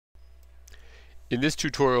In this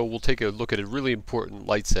tutorial, we'll take a look at a really important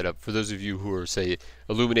light setup for those of you who are, say,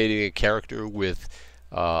 illuminating a character with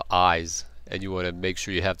eyes, and you want to make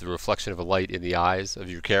sure you have the reflection of a light in the eyes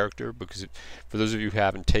of your character, because for those of you who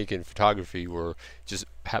haven't taken photography or just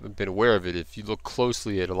haven't been aware of it, if you look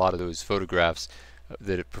closely at a lot of those photographs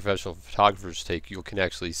that professional photographers take, you can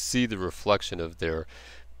actually see the reflection of their,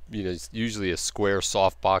 it's usually a square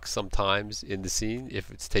softbox sometimes in the scene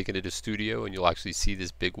if it's taken at a studio, and you'll actually see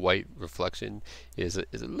this big white reflection is a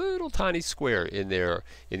little tiny square in there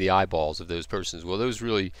in the eyeballs of those persons. Well,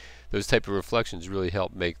 those type of reflections really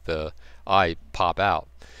help make the eye pop out.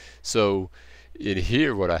 So in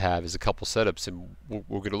here what I have is a couple setups, and what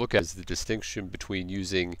we're going to look at is the distinction between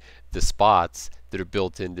using the spots that are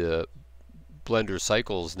built into Blender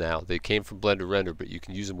Cycles now. They came from Blender Render, but you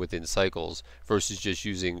can use them within Cycles versus just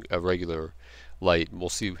using a regular light, and we'll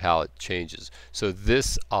see how it changes. So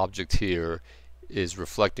this object here is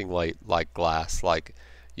reflecting light like glass, like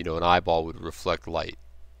an eyeball would reflect light,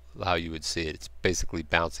 how you would see it. It's basically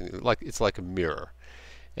bouncing, it's like a mirror.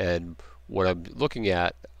 And what I'm looking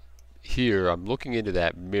at here, I'm looking into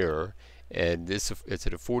that mirror, and it's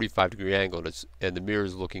at a 45-degree angle, and the mirror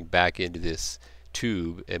is looking back into this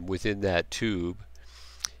tube, and within that tube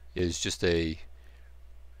is just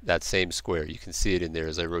that same square. You can see it in there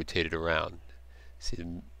as I rotate it around. See,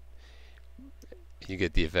 you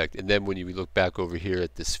get the effect. And then when you look back over here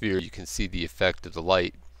at the sphere, you can see the effect of the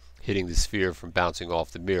light hitting the sphere from bouncing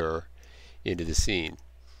off the mirror into the scene.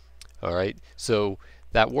 Alright, so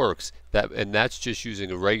that works. And that's just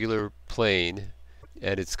using a regular plane,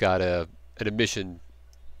 and it's got an emission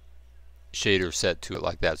shader set to it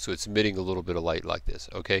like that, so it's emitting a little bit of light like this.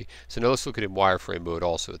 Okay, so now let's look at it in wireframe mode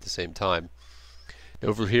also at the same time.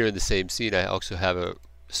 Over here in the same scene, I also have a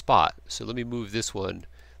spot, so let me move this one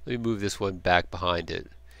back behind it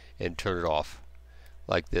and turn it off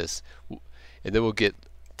like this, and then we'll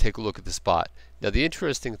take a look at the spot. Now the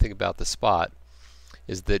interesting thing about the spot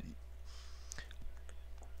is that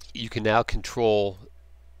you can now control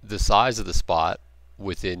the size of the spot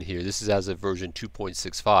within here. This is as of version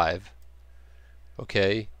 2.65.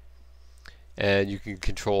 Okay, and you can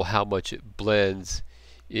control how much it blends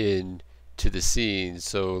in to the scene.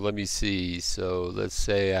 So let me see, so let's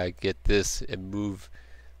say I get this and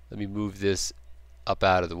let me move this up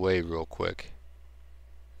out of the way real quick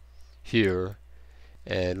here,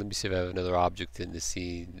 and let me see if I have another object in the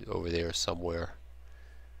scene over there somewhere.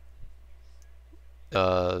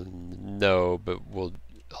 No, but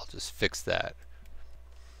I'll just fix that.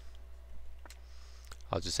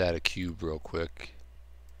 I'll just add a cube real quick.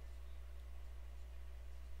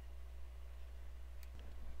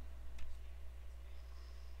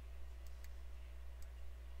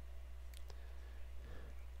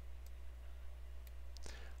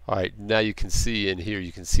 Alright, now you can see in here,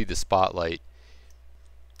 you can see the spotlight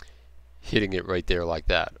hitting it right there like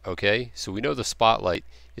that. Okay, so we know the spotlight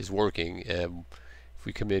is working, and if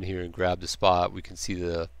we come in here and grab the spot, we can see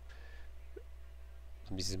let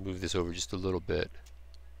me just move this over just a little bit.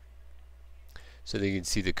 So then you can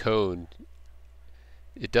see the cone.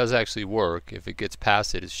 It does actually work. If it gets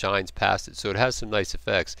past it, it shines past it. So it has some nice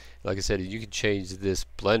effects. Like I said, you can change this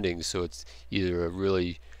blending so it's either a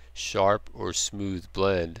really sharp or smooth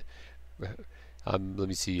blend. Let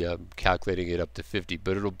me see, I'm calculating it up to 50,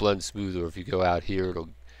 but it'll blend smooth, or if you go out here, it'll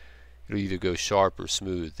either go sharp or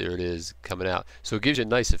smooth. There it is coming out. So it gives you a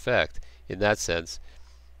nice effect in that sense.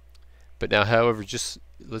 But now, however, just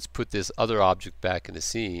let's put this other object back in the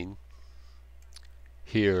scene.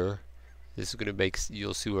 Here, this is going to make,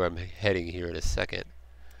 you'll see where I'm heading here in a second.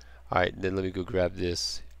 Alright, and then let me go grab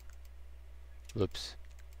this, whoops,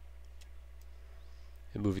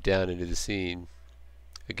 and move it down into the scene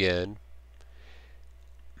again.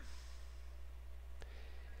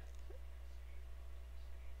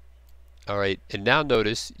 Alright, and now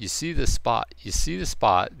notice, you see the spot,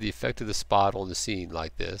 the effect of the spot on the scene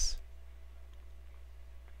like this.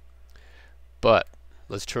 But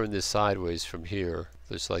let's turn this sideways from here,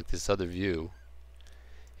 just like this other view,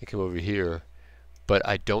 and come over here, but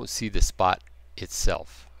I don't see the spot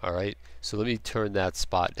itself. Alright, so let me turn that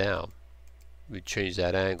spot down. Let me change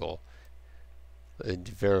that angle and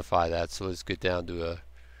verify that. So let's get down to a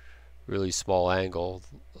really small angle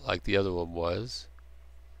like the other one was,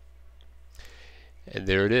 and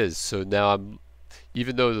there it is. So now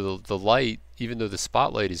even though the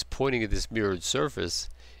spotlight is pointing at this mirrored surface,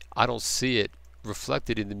 I don't see it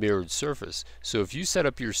reflected in the mirrored surface. So if you set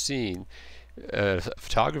up your scene, a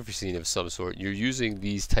photography scene of some sort, and you're using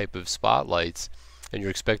these type of spotlights, and you're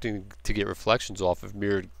expecting to get reflections off of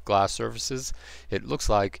mirrored glass surfaces, it looks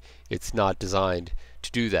like it's not designed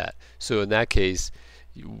to do that. So in that case,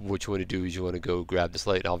 what you want to do is you want to go grab this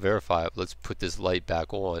light, and I'll verify it. Let's put this light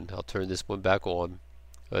back on. I'll turn this one back on.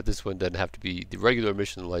 This one doesn't have to be, the regular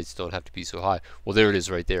emission lights don't have to be so high. Well, there it is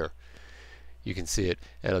right there. You can see it,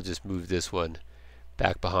 and I'll just move this one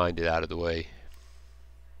back behind it out of the way,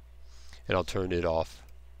 and I'll turn it off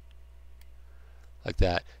like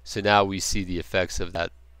that. So now we see the effects of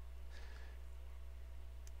that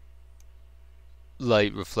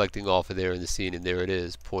light reflecting off of there in the scene, and there it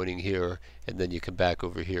is pointing here, and then you come back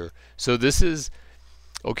over here. So this is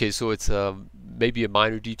okay, so it's maybe a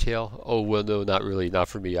minor detail. Oh well, no, not really, not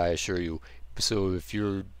for me, I assure you. So if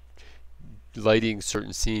you're lighting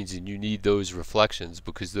certain scenes and you need those reflections,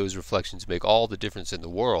 because those reflections make all the difference in the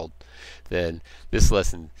world, then this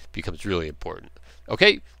lesson becomes really important.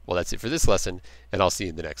 Okay, well that's it for this lesson, and I'll see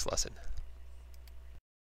you in the next lesson.